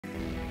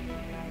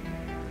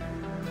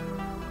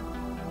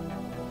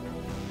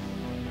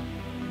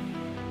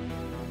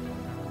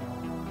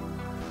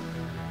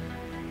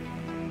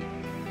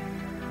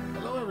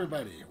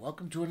everybody,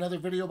 welcome to another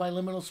video by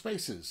Liminal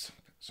Spaces.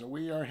 So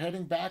we are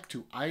heading back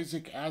to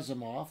Isaac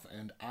Asimov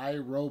and I,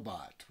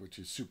 Robot, which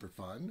is super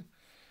fun.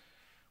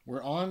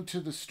 We're on to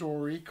the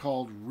story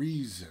called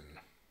Reason.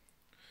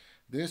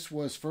 This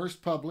was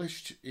first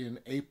published in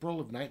April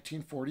of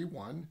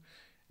 1941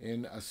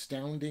 in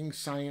Astounding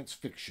Science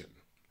Fiction.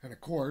 And of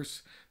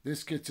course,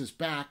 this gets us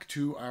back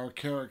to our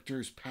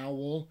characters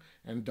Powell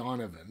and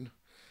Donovan.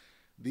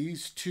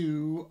 These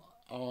two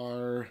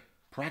are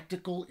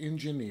practical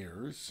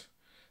engineers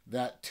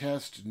that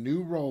test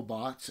new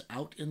robots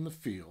out in the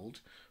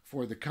field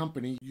for the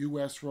company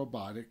US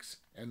Robotics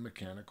and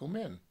Mechanical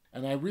Men.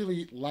 And I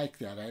really like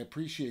that. I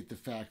appreciate the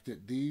fact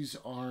that these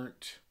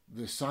aren't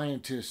the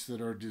scientists that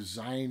are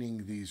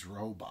designing these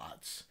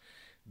robots.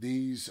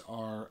 These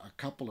are a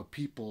couple of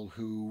people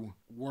who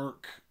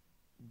work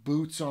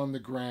boots on the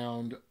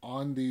ground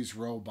on these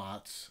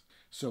robots,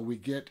 so we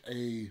get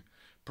a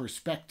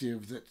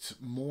perspective that's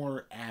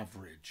more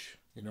average.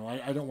 You know,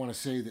 I don't want to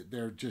say that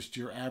they're just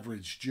your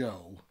average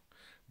Joe,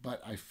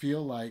 but I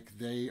feel like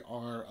they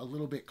are a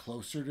little bit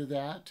closer to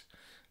that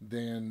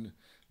than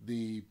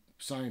the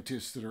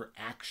scientists that are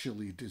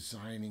actually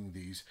designing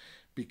these.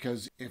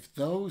 Because if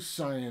those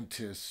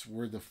scientists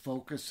were the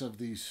focus of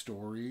these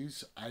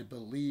stories, I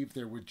believe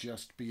there would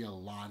just be a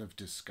lot of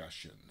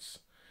discussions.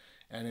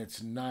 And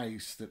it's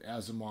nice that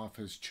Asimov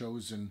has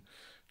chosen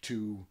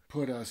to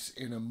put us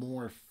in a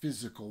more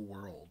physical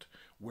world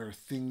where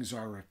things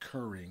are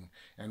occurring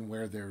and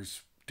where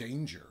there's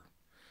danger.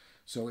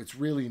 So it's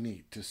really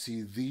neat to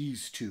see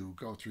these two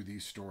go through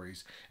these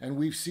stories. And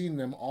we've seen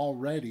them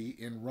already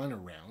in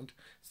Runaround.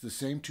 It's the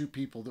same two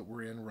people that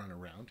were in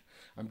Runaround.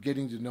 I'm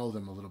getting to know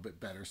them a little bit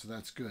better, so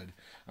that's good.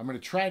 I'm going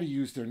to try to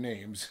use their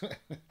names.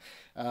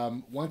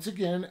 Once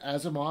again,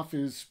 Asimov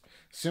is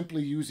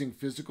simply using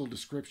physical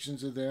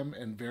descriptions of them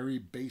and very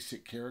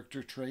basic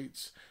character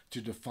traits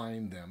to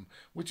define them,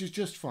 which is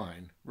just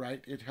fine,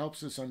 right? It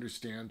helps us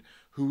understand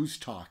who's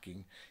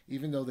talking,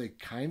 even though they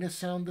kind of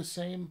sound the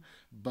same,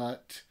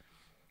 but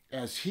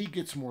as he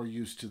gets more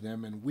used to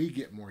them and we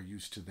get more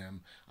used to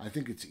them, I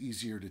think it's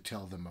easier to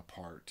tell them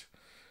apart.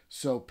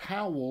 So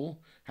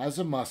Powell has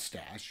a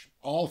mustache.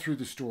 All through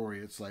the story,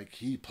 it's like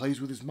he plays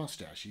with his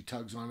mustache. He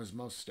tugs on his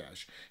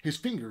mustache. His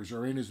fingers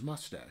are in his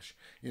mustache.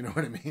 You know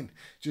what I mean?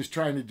 Just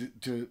trying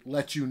to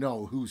let you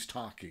know who's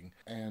talking.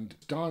 And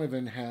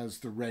Donovan has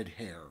the red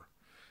hair.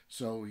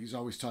 So he's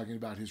always talking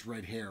about his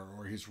red hair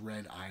or his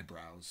red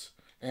eyebrows.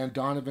 And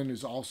Donovan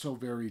is also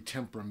very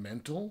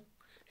temperamental.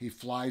 He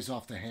flies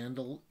off the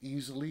handle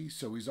easily,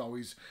 so he's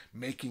always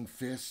making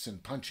fists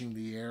and punching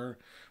the air,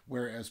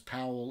 whereas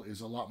Powell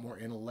is a lot more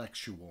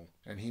intellectual,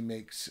 and he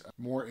makes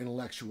more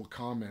intellectual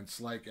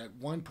comments. Like at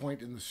one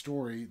point in the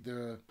story,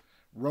 the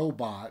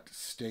robot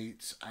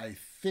states, "I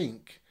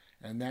think,"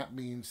 and that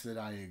means that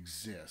I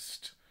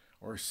exist,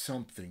 or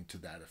something to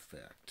that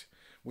effect,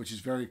 which is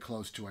very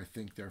close to "I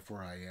think,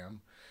 therefore I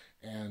am."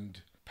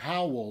 And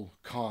Powell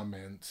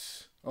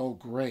comments, "Oh,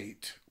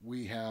 great,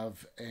 we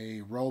have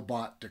a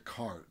robot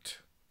Descartes."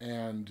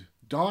 And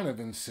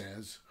Donovan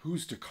says,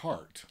 "Who's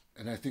Descartes?"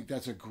 And I think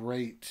that's a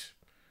great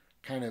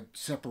kind of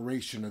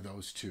separation of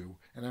those two.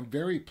 And I'm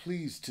very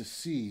pleased to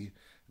see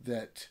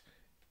that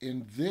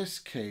in this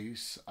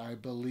case, I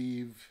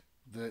believe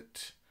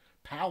that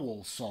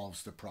Powell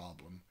solves the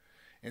problem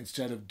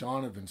instead of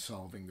Donovan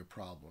solving the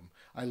problem.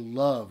 I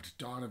loved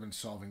Donovan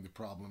solving the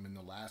problem in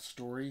the last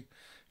story,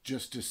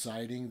 just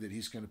deciding that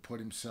he's going to put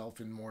himself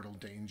in mortal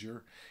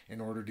danger in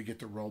order to get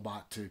the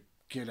robot to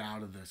get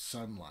out of the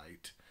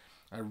sunlight.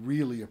 I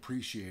really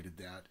appreciated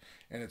that,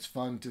 and it's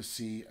fun to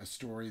see a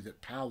story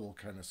that Powell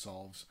kind of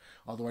solves,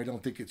 although I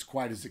don't think it's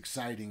quite as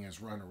exciting as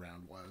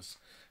Runaround was.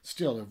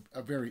 Still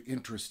a very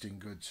interesting,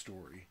 good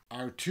story.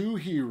 Our two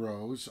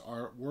heroes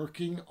are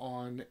working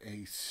on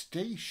a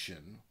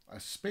station, a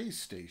space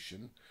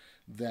station,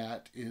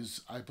 that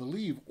is, I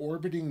believe,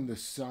 orbiting the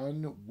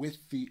sun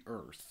with the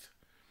Earth.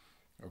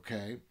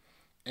 Okay,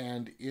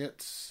 and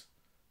its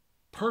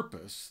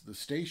purpose, the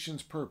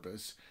station's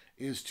purpose,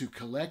 is to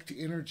collect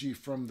energy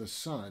from the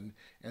sun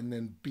and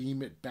then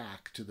beam it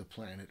back to the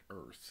planet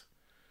Earth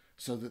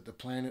so that the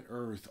planet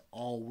Earth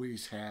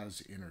always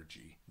has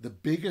energy. The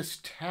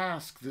biggest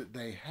task that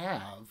they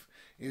have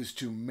is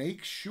to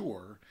make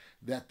sure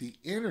that the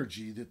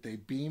energy that they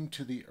beam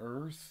to the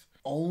Earth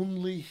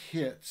only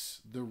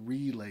hits the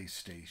relay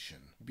station,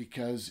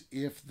 because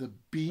if the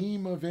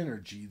beam of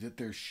energy that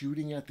they're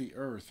shooting at the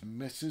Earth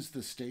misses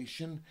the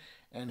station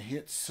and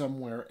hits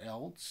somewhere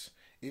else,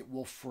 it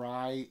will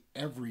fry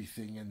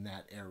everything in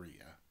that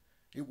area.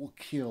 It will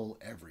kill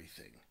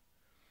everything.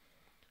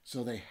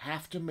 So they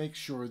have to make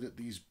sure that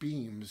these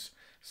beams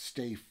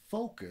stay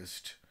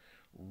focused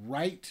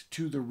right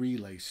to the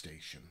relay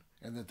station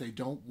and that they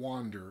don't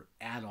wander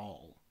at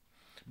all.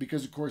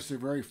 Because, of course, they're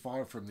very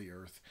far from the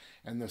Earth,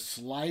 and the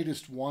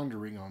slightest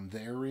wandering on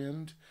their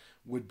end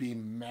would be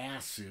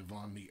massive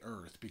on the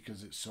Earth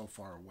because it's so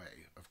far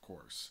away, of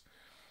course.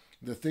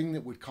 The thing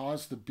that would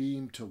cause the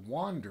beam to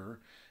wander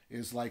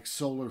is like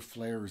solar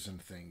flares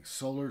and things,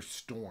 solar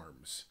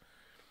storms.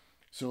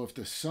 So if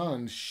the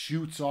sun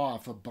shoots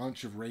off a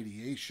bunch of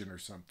radiation or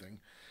something,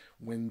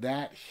 when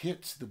that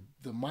hits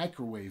the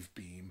microwave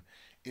beam,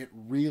 it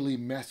really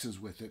messes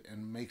with it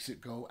and makes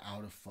it go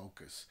out of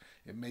focus.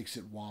 It makes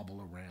it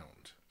wobble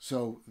around.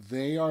 So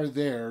they are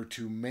there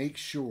to make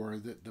sure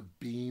that the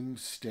beam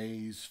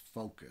stays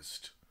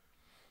focused.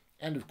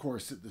 And of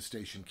course that the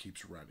station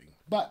keeps running.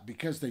 But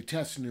because they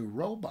test new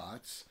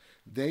robots,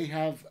 they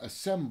have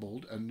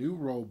assembled a new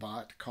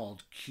robot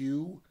called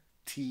QT1.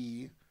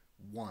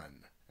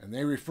 And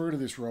they refer to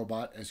this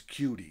robot as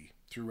Cutie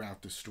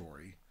throughout the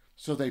story.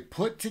 So they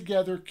put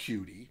together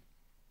Cutie,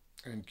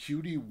 and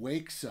Cutie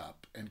wakes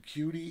up, and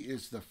Cutie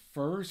is the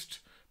first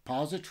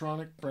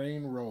positronic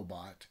brain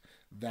robot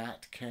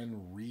that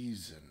can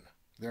reason.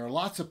 There are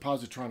lots of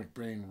positronic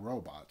brain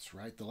robots,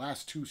 right? The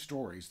last two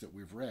stories that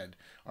we've read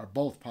are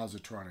both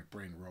positronic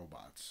brain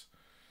robots.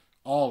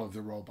 All of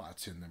the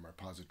robots in them are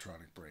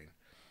positronic brain.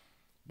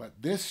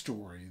 But this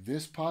story,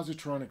 this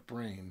positronic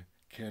brain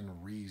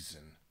can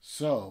reason.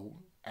 So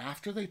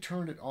after they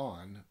turn it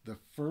on, the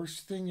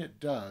first thing it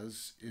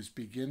does is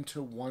begin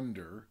to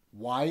wonder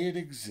why it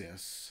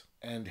exists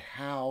and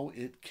how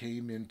it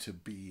came into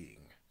being.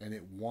 And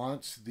it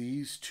wants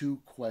these two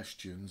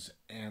questions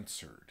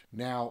answered.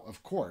 Now,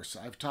 of course,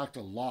 I've talked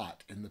a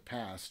lot in the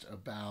past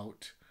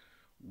about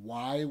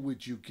why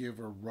would you give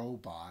a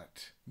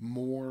robot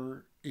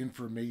more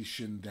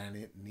information than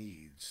it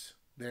needs?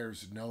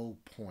 There's no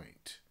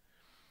point.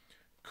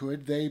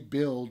 Could they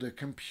build a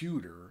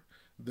computer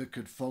that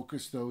could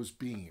focus those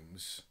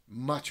beams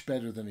much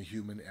better than a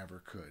human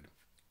ever could?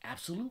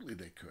 Absolutely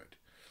they could.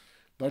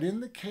 But in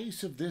the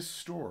case of this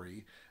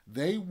story,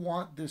 they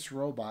want this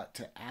robot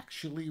to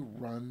actually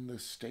run the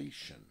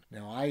station.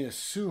 Now, I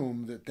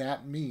assume that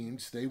that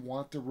means they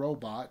want the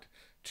robot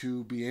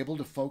to be able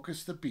to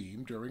focus the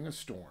beam during a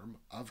storm,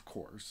 of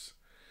course,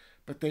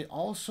 but they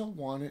also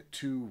want it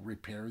to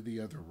repair the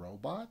other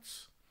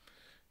robots,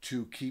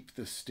 to keep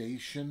the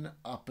station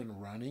up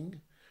and running,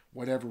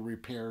 whatever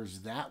repairs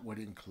that would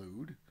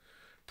include,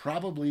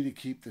 probably to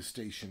keep the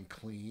station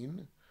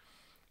clean.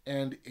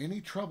 And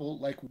any trouble,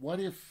 like what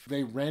if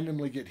they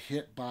randomly get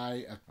hit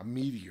by a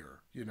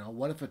meteor? You know,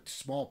 what if a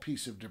small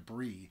piece of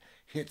debris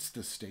hits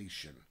the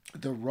station?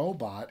 The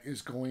robot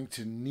is going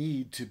to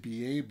need to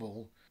be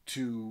able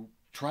to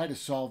try to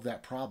solve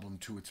that problem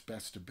to its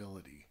best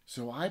ability.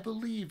 So I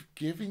believe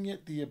giving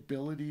it the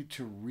ability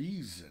to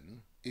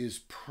reason is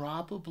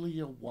probably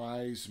a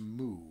wise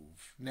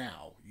move.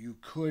 Now, you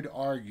could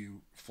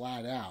argue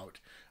flat out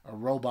a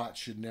robot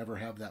should never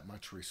have that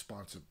much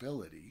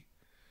responsibility,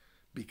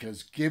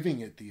 because giving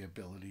it the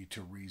ability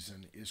to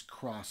reason is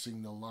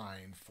crossing the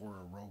line for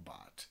a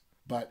robot.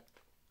 But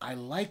I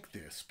like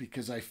this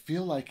because I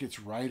feel like it's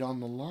right on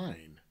the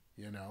line,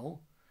 you know?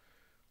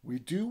 We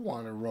do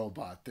want a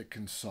robot that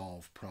can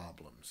solve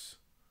problems,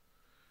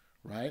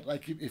 right?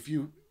 Like if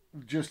you,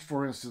 just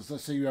for instance,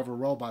 let's say you have a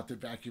robot that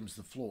vacuums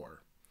the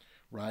floor,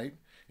 right?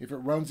 If it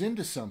runs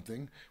into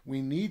something,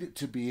 we need it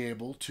to be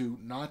able to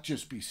not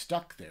just be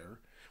stuck there.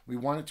 We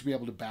want it to be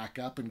able to back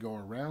up and go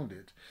around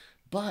it.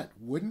 But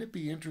wouldn't it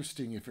be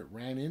interesting if it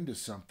ran into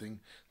something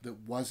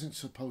that wasn't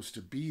supposed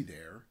to be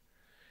there,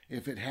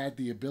 if it had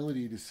the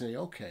ability to say,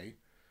 okay,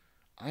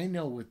 I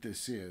know what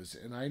this is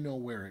and I know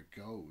where it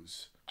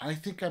goes. I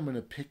think I'm going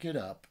to pick it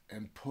up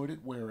and put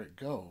it where it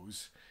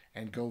goes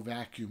and go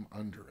vacuum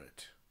under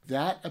it.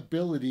 That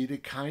ability to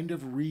kind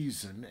of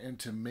reason and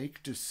to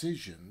make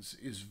decisions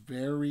is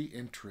very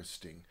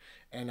interesting.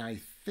 And I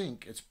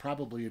think it's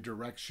probably a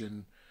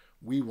direction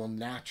we will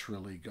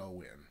naturally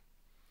go in.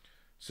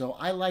 So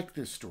I like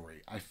this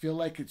story. I feel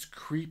like it's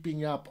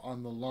creeping up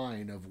on the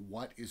line of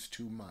what is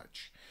too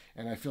much.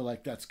 And I feel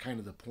like that's kind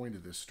of the point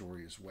of this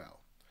story as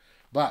well.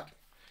 But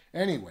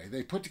anyway,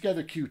 they put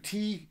together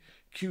QT.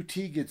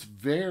 QT gets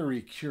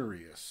very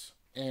curious.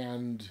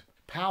 And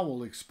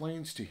Powell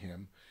explains to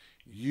him,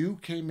 you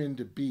came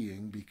into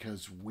being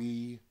because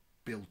we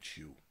built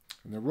you.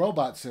 And the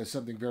robot says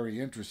something very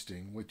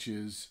interesting, which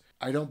is,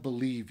 I don't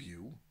believe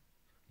you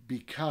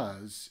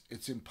because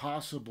it's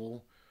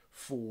impossible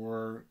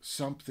for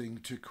something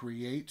to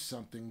create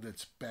something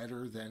that's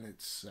better than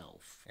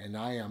itself. And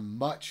I am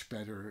much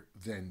better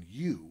than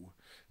you.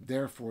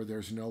 Therefore,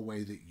 there's no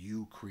way that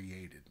you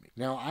created me.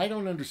 Now, I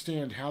don't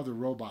understand how the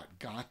robot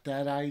got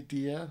that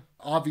idea.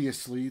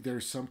 Obviously,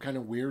 there's some kind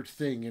of weird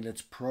thing in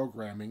its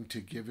programming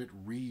to give it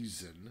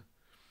reason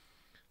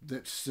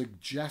that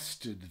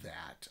suggested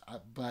that.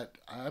 But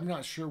I'm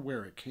not sure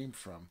where it came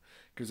from,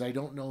 because I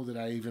don't know that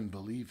I even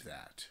believe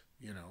that,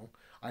 you know.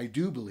 I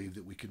do believe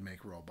that we can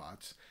make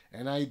robots,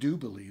 and I do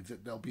believe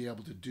that they'll be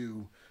able to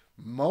do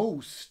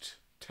most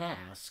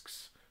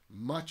tasks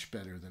much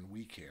better than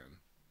we can.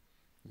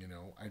 You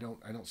know, I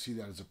don't see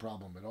that as a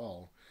problem at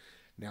all.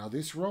 Now,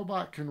 this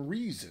robot can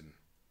reason,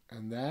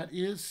 and that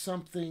is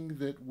something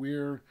that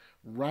we're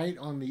right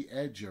on the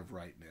edge of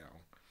right now.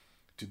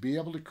 To be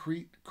able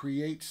to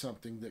create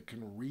something that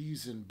can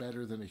reason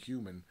better than a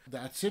human,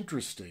 that's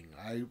interesting.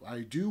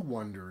 I do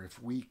wonder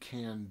if we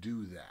can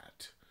do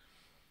that.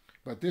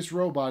 But this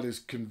robot is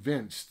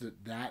convinced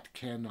that that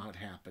cannot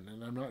happen,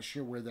 and I'm not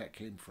sure where that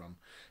came from,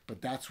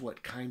 but that's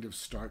what kind of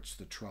starts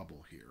the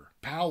trouble here.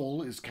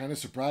 Powell is kind of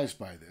surprised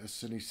by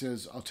this, and he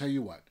says, I'll tell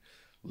you what,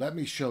 let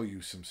me show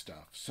you some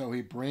stuff. So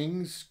he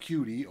brings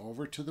Cutie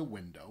over to the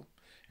window,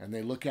 and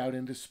they look out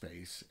into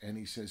space, and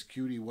he says,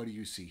 Cutie, what do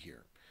you see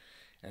here?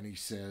 And he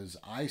says,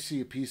 I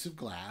see a piece of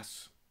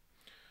glass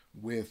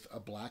with a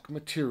black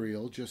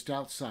material just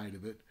outside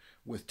of it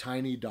with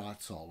tiny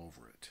dots all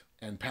over it.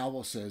 And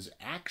Powell says,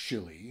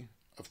 actually,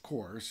 of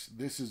course,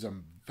 this is a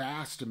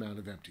vast amount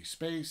of empty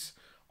space.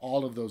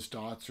 All of those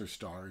dots are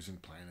stars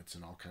and planets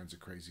and all kinds of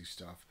crazy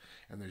stuff.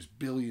 And there's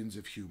billions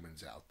of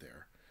humans out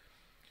there.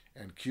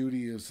 And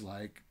Cutie is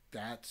like,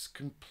 that's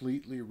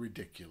completely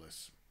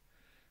ridiculous.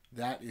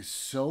 That is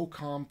so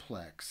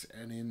complex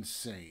and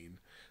insane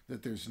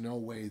that there's no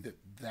way that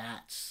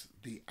that's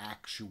the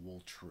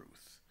actual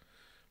truth.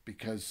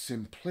 Because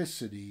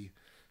simplicity,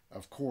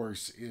 of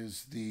course,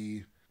 is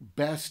the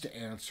best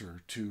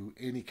answer to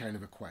any kind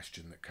of a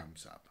question that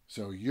comes up.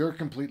 So you're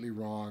completely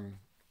wrong.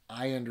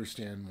 I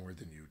understand more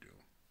than you do.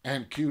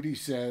 And Cutie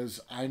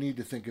says, I need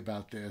to think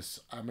about this.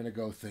 I'm going to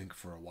go think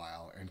for a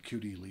while. And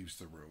Cutie leaves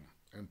the room.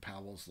 And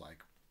Powell's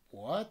like,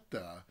 what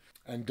the?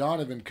 And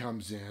Donovan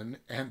comes in,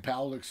 and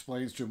Powell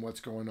explains to him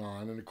what's going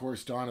on. And of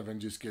course, Donovan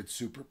just gets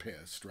super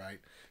pissed, right?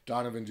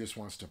 Donovan just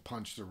wants to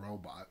punch the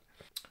robot.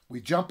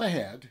 We jump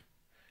ahead,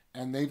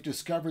 and they've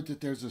discovered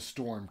that there's a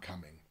storm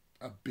coming.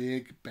 A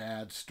big,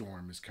 bad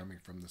storm is coming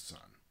from the sun.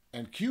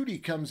 And Cutie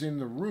comes in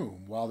the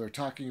room while they're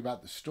talking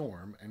about the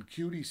storm, and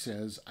Cutie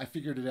says, I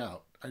figured it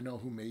out. I know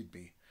who made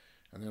me.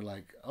 And they're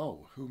like,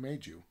 oh, who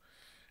made you?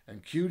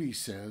 And Cutie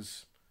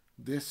says,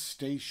 this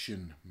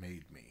station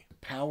made me. The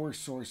power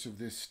source of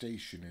this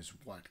station is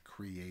what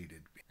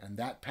created me. And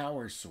that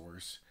power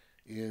source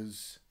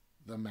is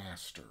the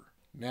master.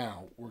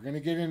 Now, we're going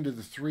to get into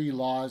the 3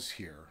 laws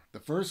here. The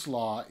first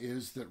law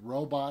is that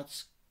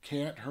robots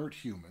can't hurt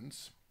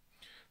humans.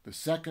 The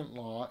second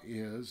law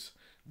is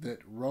that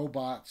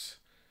robots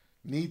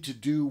need to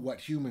do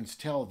what humans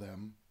tell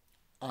them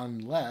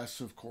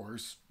unless, of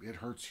course, it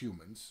hurts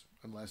humans,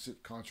 unless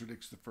it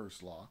contradicts the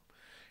first law.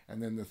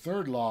 And then the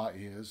third law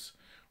is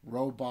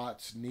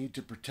robots need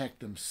to protect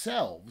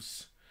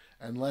themselves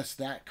unless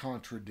that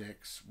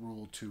contradicts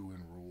Rule 2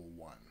 and Rule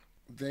 1.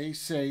 They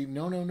say,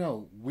 no, no,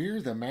 no,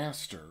 we're the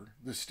master.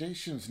 The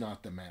station's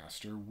not the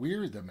master.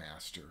 We're the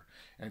master.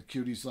 And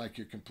Cutie's like,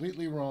 you're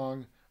completely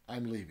wrong.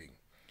 I'm leaving.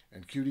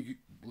 And Cutie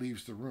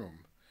leaves the room.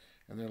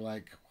 And they're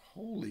like,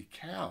 holy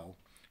cow,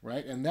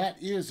 right? And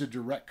that is a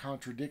direct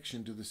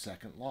contradiction to the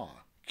second law.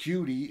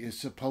 Cutie is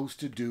supposed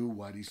to do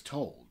what he's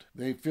told.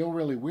 They feel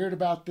really weird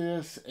about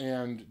this,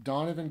 and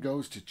Donovan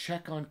goes to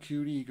check on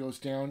Cutie. He goes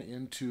down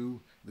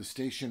into the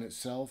station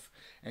itself,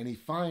 and he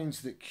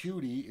finds that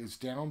Cutie is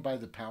down by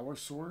the power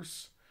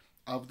source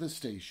of the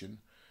station,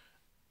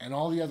 and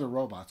all the other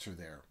robots are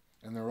there.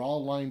 And they're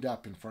all lined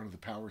up in front of the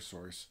power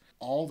source.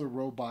 All the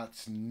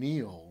robots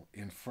kneel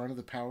in front of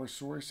the power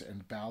source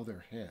and bow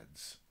their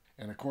heads.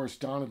 And of course,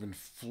 Donovan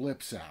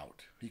flips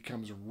out. He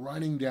comes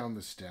running down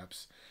the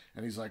steps,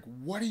 and he's like,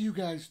 what are you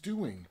guys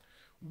doing?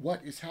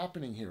 What is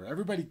happening here?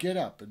 Everybody get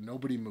up, and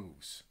nobody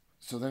moves.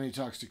 So then he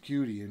talks to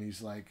Cutie, and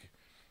he's like,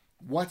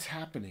 what's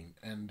happening?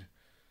 And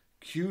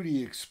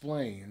Cutie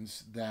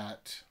explains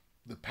that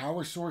the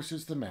power source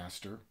is the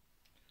master,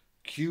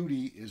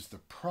 Cutie is the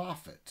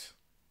prophet,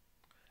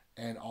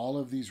 and all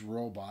of these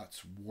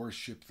robots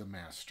worship the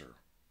master.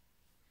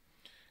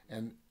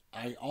 And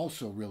I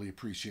also really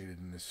appreciated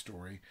in this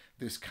story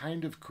this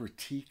kind of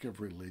critique of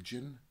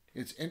religion.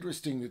 It's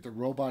interesting that the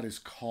robot is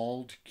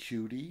called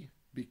Cutie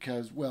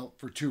because, well,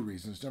 for 2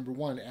 reasons. Number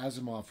one,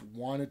 Asimov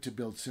wanted to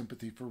build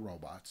sympathy for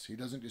robots. He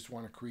doesn't just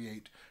want to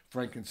create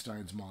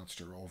Frankenstein's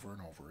monster over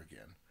and over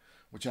again,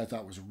 which I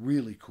thought was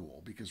really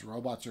cool because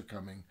robots are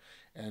coming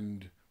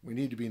and we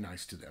need to be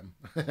nice to them.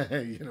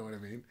 You know what I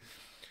mean?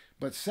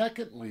 But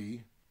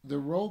secondly, the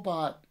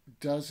robot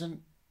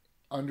doesn't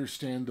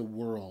understand the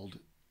world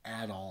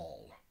at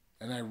all.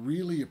 And I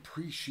really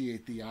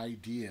appreciate the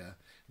idea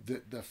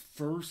that the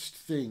first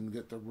thing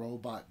that the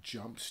robot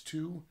jumps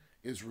to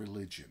is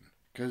religion.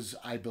 Because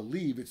I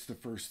believe it's the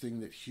first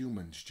thing that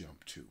humans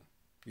jump to.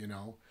 You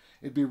know?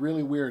 It'd be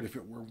really weird if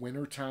it were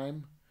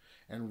wintertime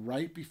and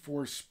right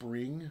before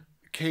spring,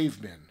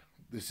 cavemen.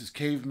 This is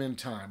cavemen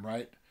time,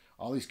 right?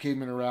 All these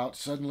cavemen are out.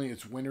 Suddenly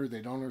it's winter.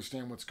 They don't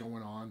understand what's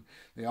going on.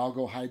 They all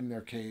go hide in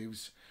their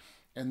caves.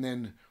 And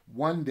then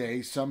one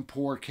day, some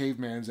poor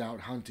caveman's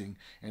out hunting,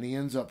 and he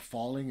ends up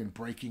falling and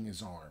breaking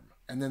his arm.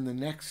 And then the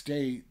next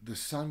day, the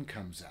sun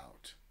comes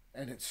out,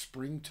 and it's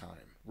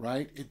springtime,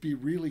 right? It'd be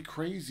really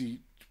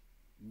crazy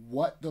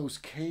what those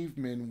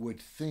cavemen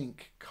would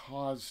think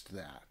caused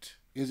that.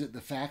 Is it the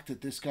fact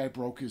that this guy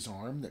broke his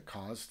arm that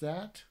caused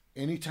that?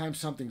 Anytime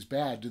something's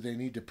bad, do they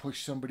need to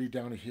push somebody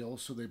down a hill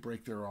so they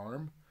break their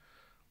arm?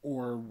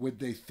 Or would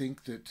they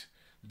think that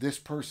this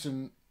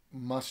person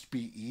must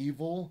be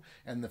evil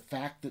and the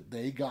fact that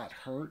they got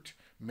hurt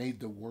made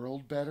the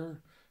world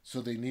better,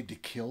 so they need to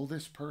kill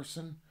this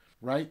person?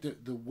 Right?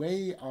 The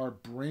way our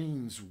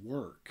brains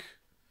work,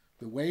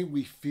 the way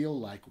we feel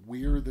like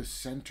we're the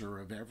center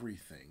of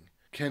everything,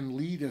 can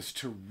lead us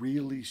to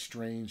really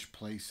strange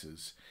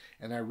places.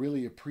 And I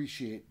really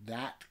appreciate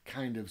that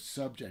kind of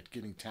subject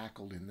getting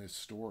tackled in this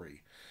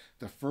story.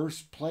 The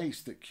first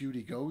place that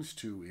Cutie goes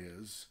to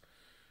is,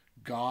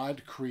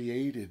 God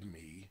created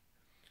me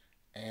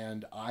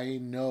and I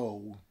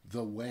know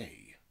the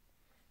way,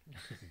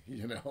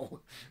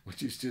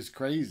 which is just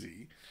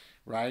crazy,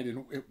 right?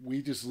 And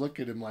we just look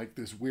at him like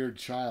this weird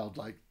child,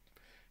 like,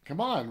 come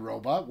on,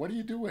 robot, what are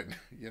you doing?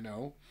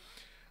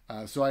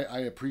 So I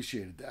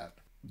appreciated that.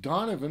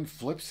 Donovan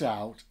flips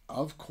out,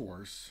 of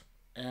course,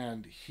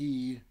 and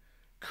he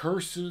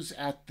curses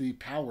at the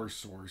power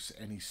source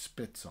and he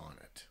spits on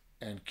it.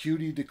 And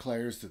Cutie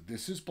declares that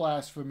this is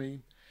blasphemy,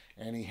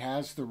 and he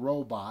has the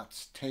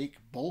robots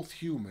take both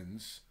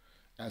humans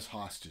as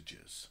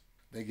hostages.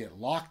 They get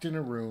locked in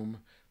a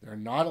room. They're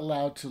not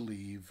allowed to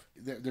leave.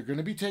 They're going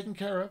to be taken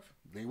care of.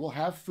 They will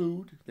have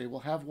food. They will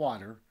have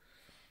water.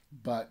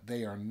 But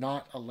they are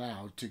not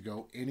allowed to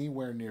go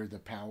anywhere near the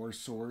power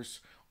source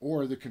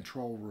or the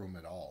control room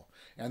at all.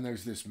 And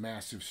there's this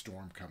massive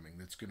storm coming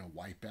that's going to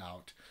wipe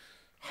out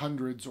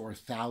hundreds or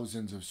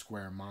thousands of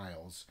square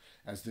miles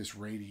as this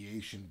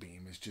radiation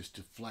beam is just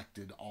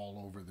deflected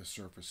all over the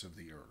surface of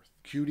the earth.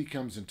 Cutie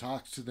comes and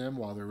talks to them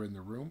while they're in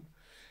the room,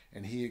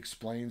 and he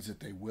explains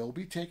that they will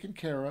be taken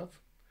care of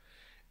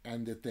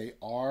and that they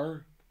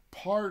are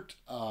part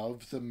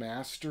of the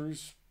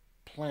master's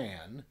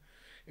plan.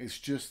 It's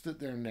just that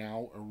they're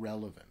now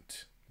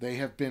irrelevant. They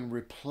have been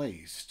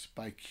replaced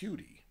by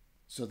Cutie.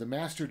 So the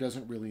master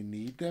doesn't really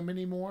need them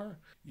anymore.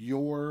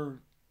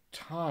 Your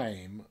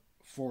time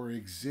for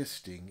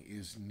existing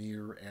is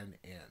near an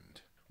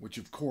end, which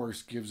of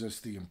course gives us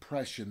the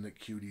impression that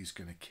Cutie's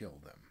going to kill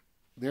them.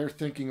 They're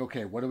thinking,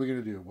 okay, what are we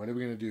going to do? What are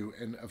we going to do?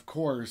 And of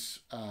course,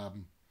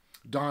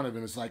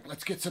 Donovan is like,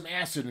 let's get some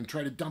acid and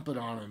try to dump it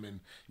on him, and,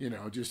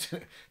 just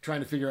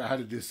trying to figure out how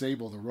to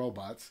disable the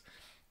robots.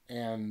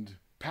 And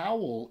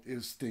Powell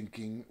is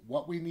thinking,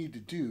 what we need to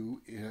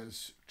do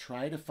is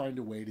try to find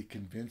a way to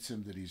convince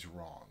him that he's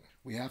wrong.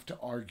 We have to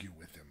argue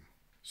with him.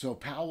 So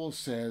Powell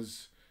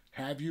says,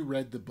 have you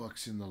read the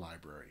books in the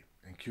library?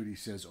 And Cutie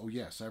says, oh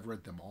yes, I've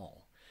read them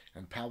all.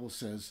 And Powell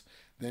says,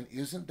 then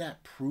isn't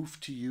that proof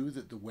to you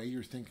that the way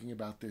you're thinking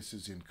about this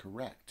is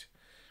incorrect?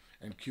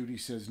 And Cutie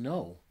says,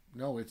 no,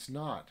 it's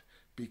not.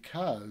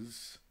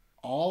 Because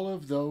all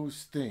of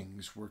those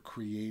things were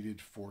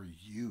created for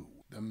you.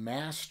 The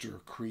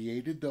master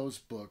created those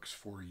books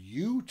for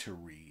you to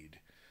read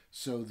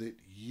so that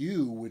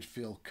you would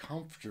feel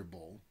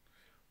comfortable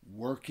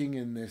working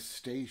in this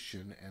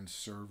station and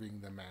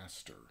serving the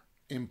master.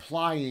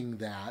 Implying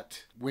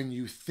that when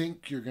you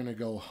think you're going to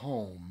go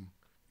home,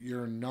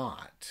 you're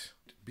not.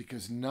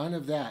 Because none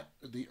of that,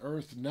 the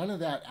earth, none of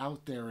that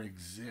out there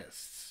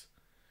exists.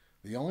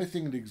 The only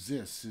thing that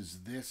exists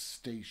is this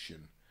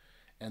station.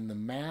 And the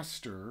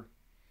master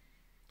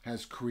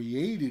has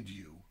created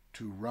you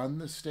to run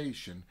the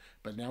station,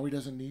 but now he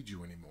doesn't need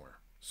you anymore.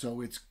 So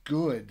it's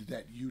good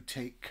that you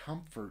take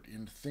comfort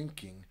in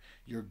thinking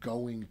you're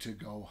going to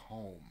go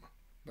home,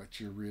 but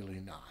you're really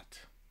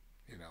not.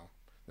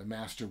 The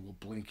master will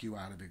blink you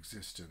out of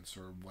existence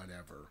or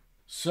whatever.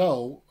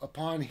 So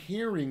upon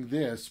hearing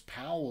this,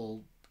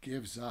 Powell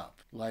gives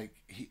up.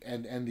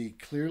 And he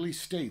clearly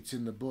states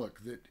in the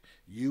book that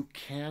you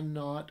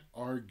cannot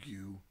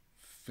argue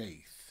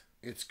faith.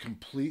 It's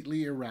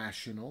completely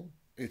irrational.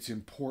 It's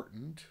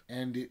important,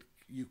 and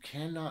you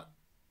cannot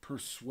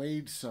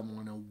persuade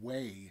someone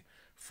away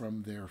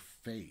from their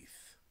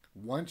faith.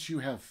 Once you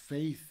have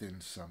faith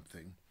in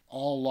something,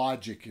 all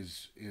logic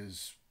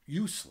is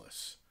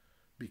useless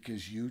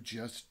because you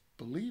just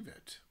believe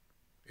it.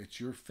 It's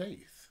your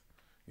faith,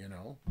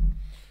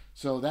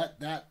 So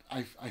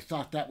I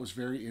thought that was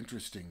very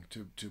interesting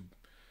to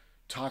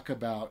talk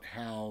about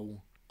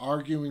how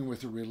arguing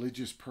with a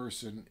religious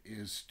person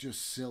is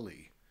just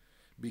silly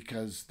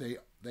because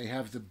they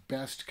have the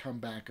best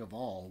comeback of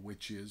all,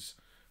 which is,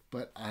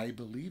 but I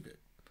believe it.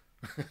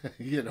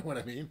 You know what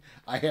I mean?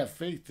 I have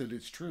faith that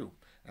it's true,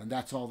 and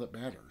that's all that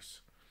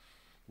matters.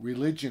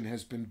 Religion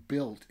has been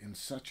built in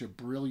such a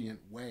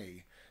brilliant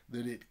way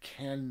that it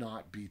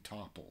cannot be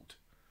toppled.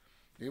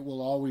 It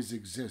will always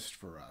exist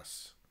for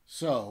us.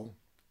 So,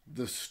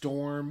 the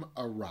storm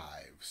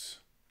arrives.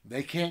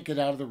 They can't get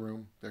out of the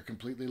room. They're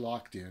completely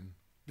locked in.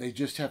 They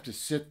just have to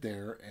sit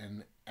there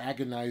and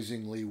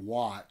agonizingly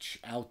watch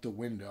out the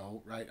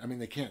window, right? I mean,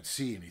 they can't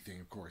see anything,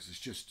 of course. It's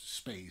just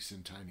space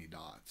and tiny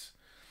dots.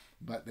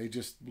 But they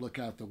just look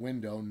out the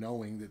window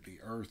knowing that the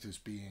earth is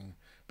being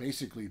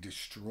basically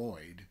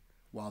destroyed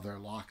while they're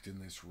locked in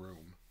this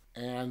room.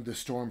 And the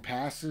storm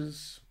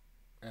passes,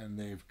 and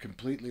they've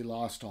completely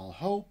lost all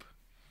hope.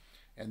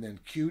 And then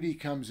Cutie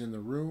comes in the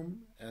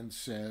room and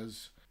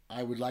says,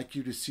 I would like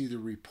you to see the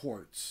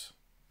reports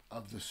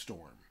of the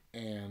storm.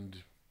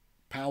 And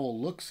Powell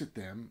looks at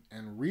them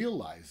and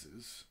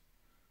realizes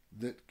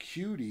that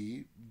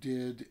Cutie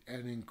did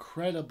an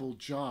incredible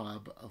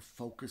job of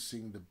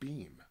focusing the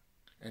beam.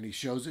 And he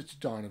shows it to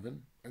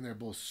Donovan, and they're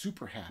both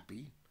super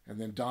happy. And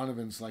then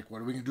Donovan's like,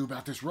 what are we going to do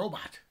about this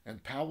robot?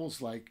 And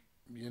Powell's like,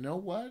 you know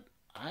what?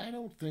 I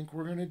don't think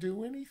we're going to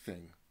do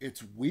anything.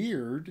 It's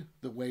weird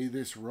the way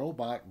this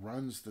robot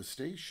runs the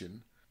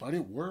station, but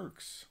it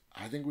works.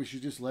 I think we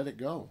should just let it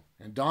go.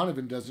 And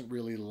Donovan doesn't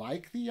really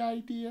like the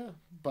idea,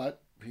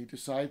 but he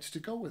decides to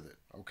go with it.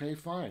 Okay,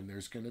 fine.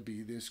 There's going to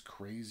be this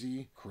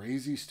crazy,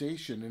 crazy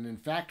station. And in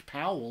fact,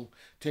 Powell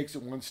takes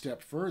it one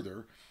step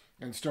further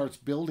and starts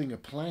building a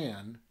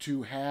plan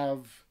to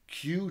have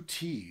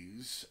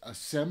QTs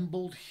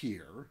assembled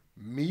here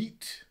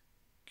meet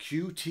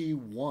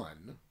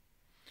QT1.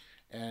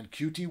 And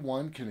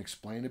QT1 can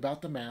explain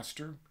about the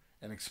master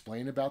and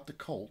explain about the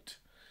cult.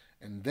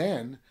 And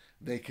then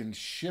they can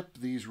ship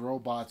these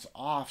robots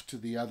off to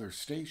the other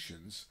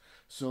stations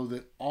so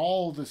that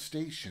all the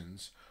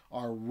stations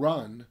are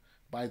run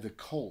by the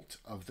cult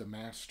of the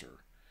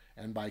master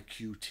and by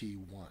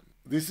QT1.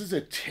 This is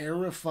a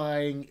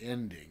terrifying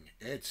ending.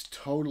 It's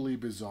totally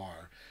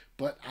bizarre,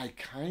 but I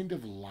kind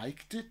of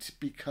liked it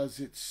because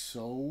it's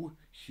so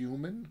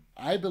human.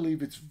 I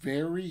believe it's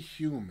very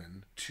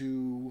human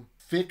to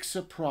fix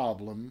a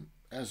problem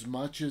as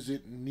much as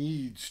it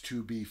needs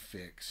to be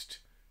fixed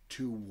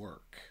to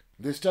work.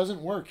 This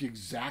doesn't work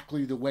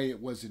exactly the way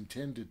it was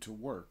intended to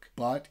work,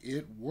 but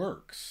it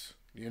works,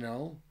 you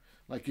know?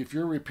 Like if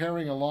you're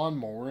repairing a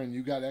lawnmower and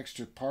you got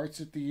extra parts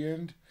at the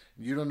end,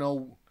 you don't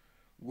know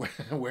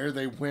where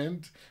they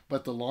went,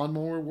 but the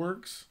lawnmower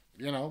works,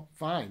 you know,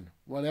 fine,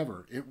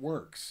 whatever, it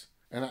works.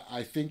 And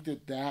I think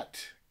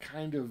that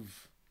kind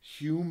of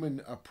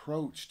human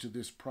approach to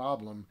this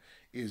problem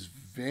is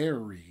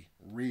very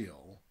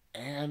real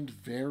and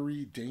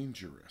very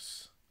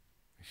dangerous,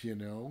 you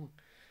know?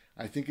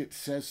 I think it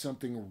says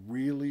something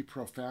really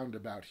profound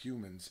about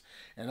humans,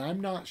 and I'm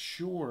not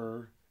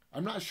sure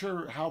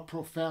how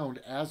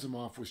profound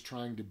Asimov was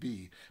trying to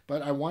be,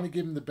 but I want to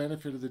give him the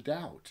benefit of the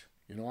doubt.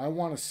 You know, I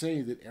want to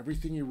say that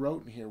everything he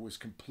wrote in here was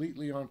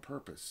completely on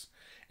purpose,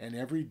 and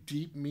every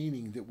deep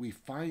meaning that we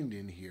find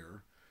in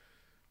here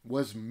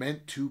was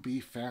meant to be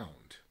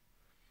found.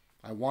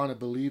 I want to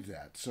believe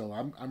that, so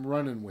I'm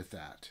running with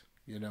that,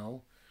 you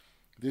know.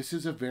 This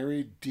is a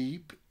very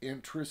deep,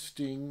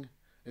 interesting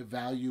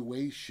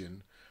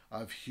evaluation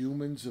of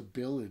humans'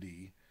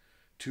 ability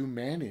to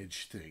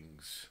manage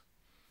things.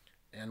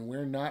 And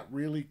we're not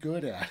really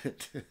good at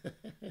it.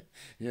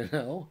 You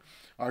know,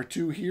 our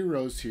two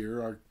heroes here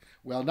are,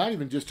 well, not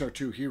even just our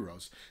two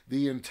heroes.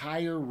 The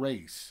entire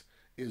race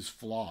is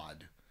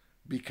flawed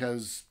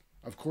because,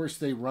 of course,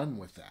 they run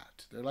with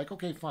that. They're like,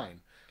 okay,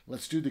 fine,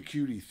 let's do the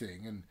cutie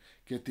thing and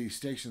get these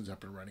stations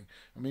up and running.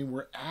 I mean,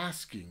 we're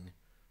asking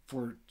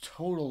for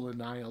total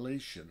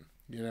annihilation,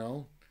 you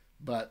know?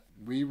 But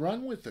we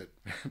run with it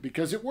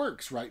because it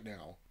works right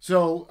now.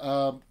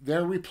 So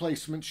their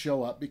replacements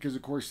show up because,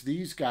 of course,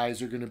 these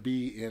guys are going to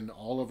be in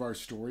all of our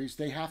stories.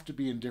 They have to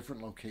be in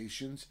different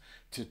locations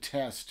to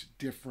test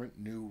different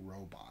new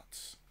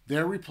robots.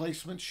 Their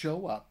replacements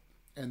show up,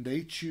 and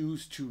they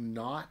choose to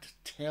not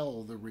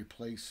tell the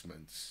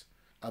replacements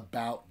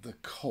about the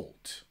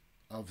cult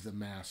of the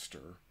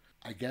master.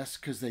 I guess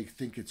because they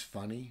think it's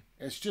funny.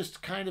 It's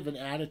just kind of an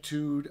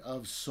attitude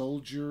of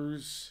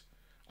soldiers,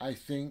 I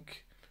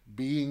think,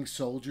 being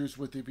soldiers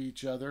with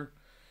each other.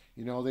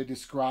 You know, they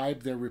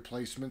describe their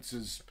replacements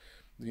as,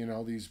 you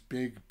know, these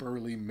big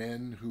burly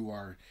men who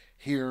are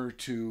here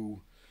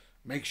to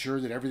make sure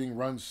that everything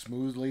runs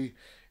smoothly.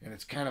 And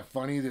it's kind of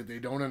funny that they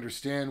don't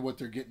understand what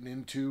they're getting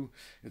into.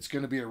 It's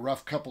going to be a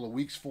rough couple of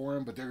weeks for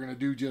them, but they're going to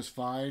do just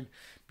fine.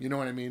 You know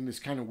what I mean? This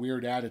kind of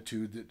weird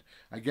attitude that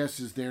I guess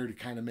is there to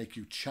kind of make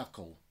you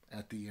chuckle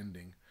at the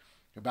ending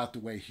about the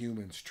way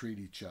humans treat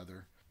each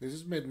other. This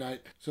is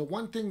midnight. So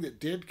one thing that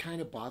did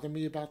kind of bother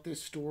me about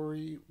this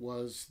story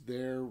was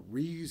their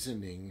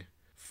reasoning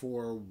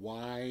for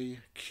why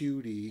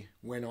Cutie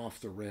went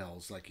off the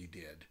rails like he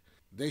did.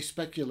 They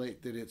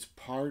speculate that it's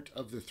part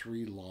of the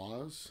three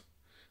laws,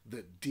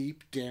 that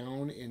deep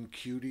down in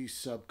Cutie's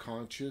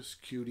subconscious,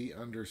 Cutie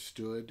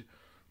understood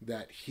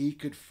that he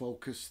could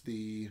focus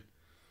the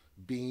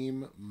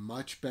beam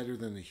much better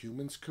than the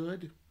humans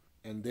could,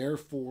 and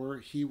therefore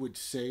he would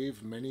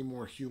save many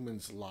more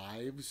humans'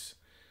 lives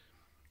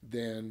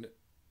than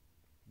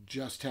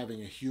just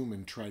having a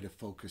human try to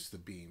focus the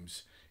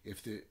beams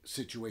if the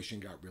situation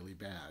got really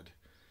bad.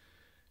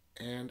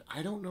 And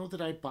I don't know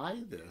that I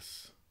buy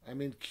this. I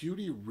mean,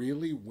 Cutie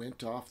really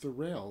went off the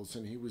rails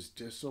and he was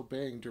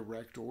disobeying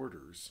direct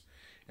orders.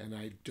 And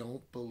I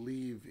don't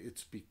believe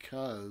it's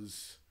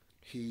because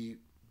he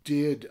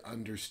did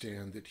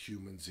understand that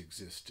humans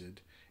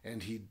existed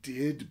and he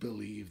did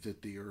believe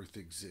that the earth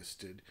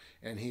existed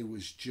and he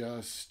was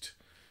just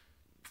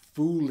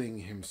fooling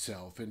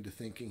himself into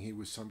thinking he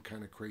was some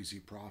kind of crazy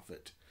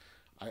prophet.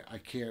 I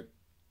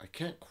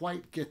can't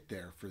quite get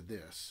there for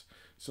this.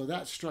 So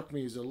that struck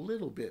me as a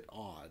little bit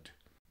odd.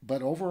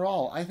 But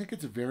overall, I think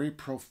it's a very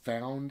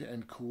profound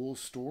and cool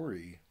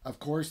story. Of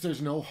course,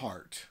 there's no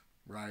heart,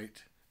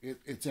 right?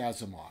 It's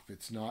Asimov.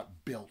 It's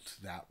not built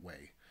that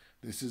way.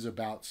 This is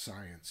about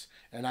science.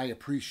 And I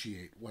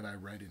appreciate what I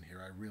read in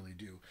here. I really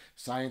do.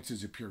 Science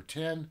is a pure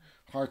 10.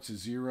 Heart's a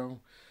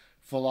 0.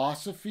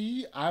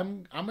 Philosophy,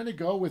 I'm gonna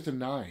go with a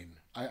 9.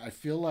 I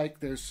feel like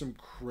there's some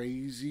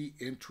crazy,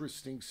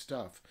 interesting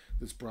stuff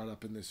that's brought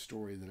up in this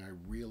story that I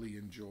really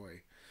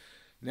enjoy.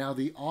 Now,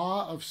 the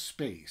awe of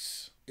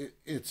space,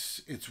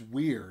 it's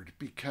weird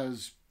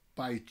because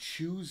by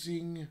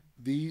choosing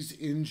these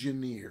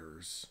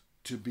engineers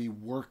to be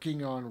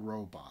working on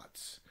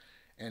robots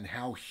and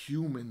how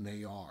human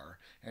they are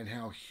and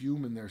how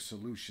human their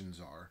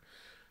solutions are,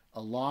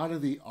 a lot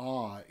of the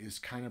awe is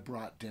kind of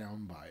brought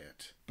down by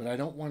it. But I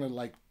don't want to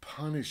like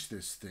punish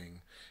this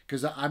thing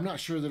because I'm not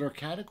sure that our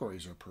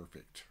categories are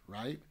perfect,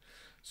 right?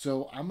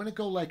 So I'm going to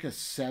go like a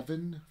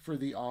 7 for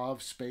the awe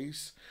of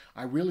space.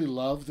 I really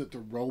love that the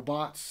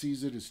robot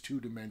sees it as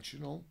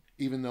two-dimensional,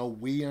 even though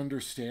we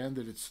understand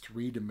that it's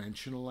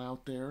three-dimensional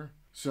out there.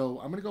 So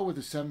I'm going to go with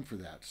a 7 for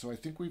that. So I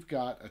think we've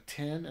got a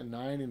 10, a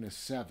 9, and a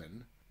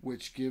 7,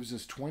 which gives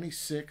us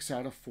 26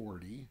 out of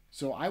 40.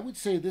 So I would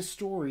say this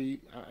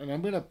story, and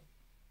I'm going to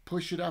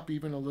push it up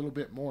even a little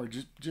bit more,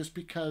 just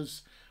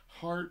because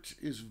heart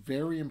is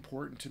very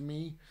important to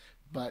me,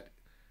 but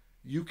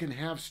you can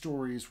have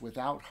stories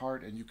without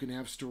heart and you can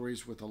have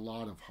stories with a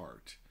lot of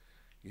heart.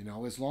 You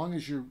know, as long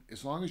as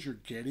you're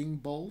getting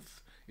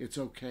both, it's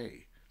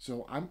okay.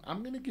 So I'm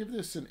going to give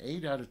this an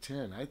 8 out of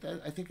 10. I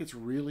think it's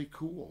really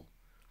cool.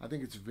 I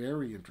think it's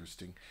very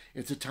interesting.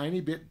 It's a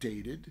tiny bit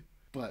dated,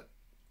 but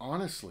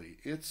honestly,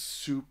 it's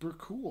super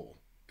cool.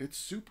 It's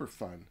super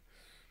fun.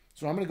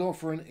 So I'm going to go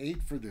for an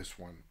 8 for this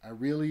one. I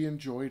really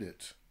enjoyed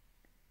it.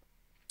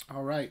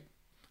 All right.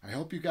 I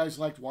hope you guys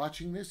liked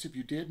watching this. If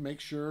you did, make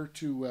sure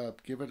to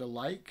give it a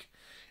like.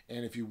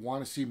 And if you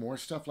want to see more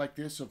stuff like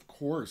this, of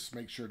course,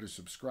 make sure to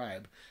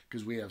subscribe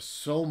because we have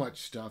so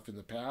much stuff in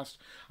the past.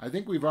 I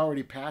think we've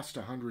already passed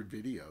 100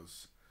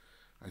 videos.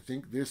 I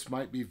think this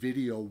might be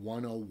video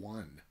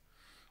 101,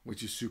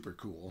 which is super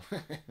cool.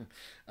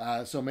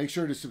 So make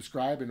sure to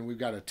subscribe, and we've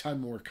got a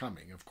ton more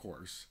coming, of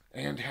course.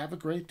 And have a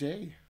great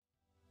day.